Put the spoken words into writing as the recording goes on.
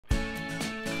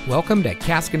Welcome to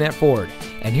Caskinette Ford,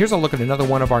 and here's a look at another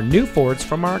one of our new Fords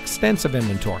from our extensive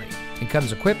inventory. It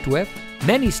comes equipped with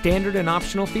many standard and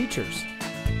optional features.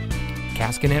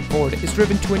 Caskinette Ford is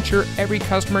driven to ensure every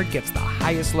customer gets the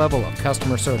highest level of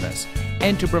customer service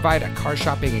and to provide a car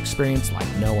shopping experience like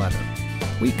no other.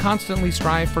 We constantly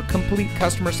strive for complete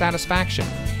customer satisfaction,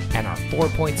 and our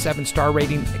 4.7 star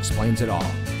rating explains it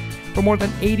all. For more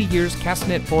than 80 years,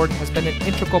 Caskinette Ford has been an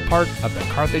integral part of the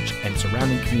Carthage and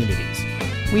surrounding communities.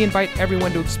 We invite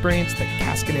everyone to experience the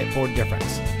Caskinette Ford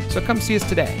difference. So come see us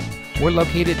today. We're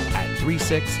located at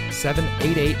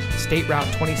 36788 State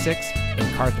Route 26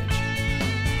 in Carthage.